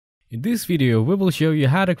In this video, we will show you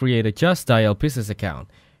how to create a Justdial business account.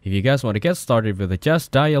 If you guys want to get started with a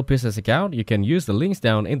Justdial business account, you can use the links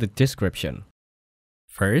down in the description.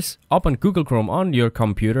 First, open Google Chrome on your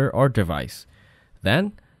computer or device.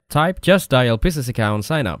 Then, type Justdial business account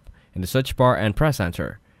sign up in the search bar and press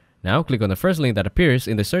enter. Now click on the first link that appears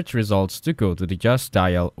in the search results to go to the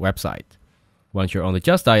Justdial website. Once you're on the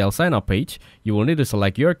Justdial sign up page, you will need to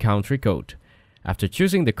select your country code. After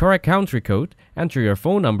choosing the correct country code, enter your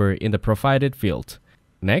phone number in the provided field.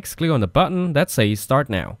 Next, click on the button that says Start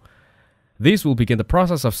Now. This will begin the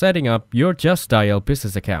process of setting up your Justdial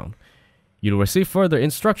business account. You'll receive further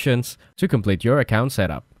instructions to complete your account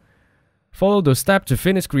setup. Follow those steps to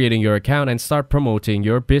finish creating your account and start promoting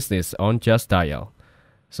your business on Justdial.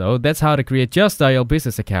 So that's how to create Justdial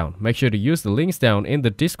business account. Make sure to use the links down in the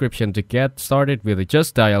description to get started with a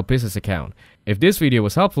Justdial business account. If this video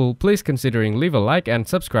was helpful, please consider leaving a like and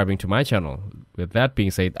subscribing to my channel. With that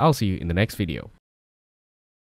being said, I'll see you in the next video.